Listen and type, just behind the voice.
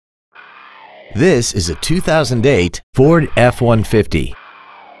This is a 2008 Ford F-150.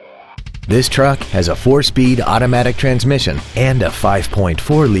 This truck has a 4-speed automatic transmission and a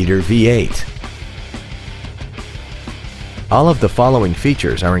 5.4-liter V8. All of the following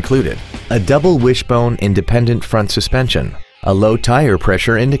features are included: a double wishbone independent front suspension, a low tire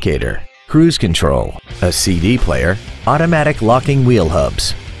pressure indicator, cruise control, a CD player, automatic locking wheel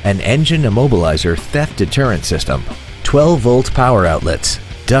hubs, an engine immobilizer theft deterrent system, 12-volt power outlets,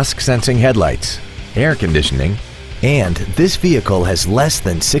 dusk sensing headlights, air conditioning, and this vehicle has less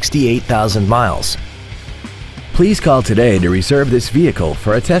than 68,000 miles. Please call today to reserve this vehicle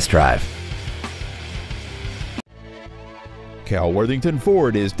for a test drive. CalWorthington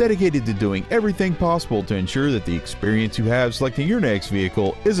Ford is dedicated to doing everything possible to ensure that the experience you have selecting your next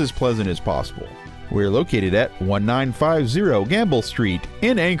vehicle is as pleasant as possible. We're located at 1950 Gambell Street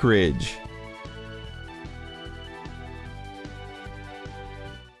in Anchorage.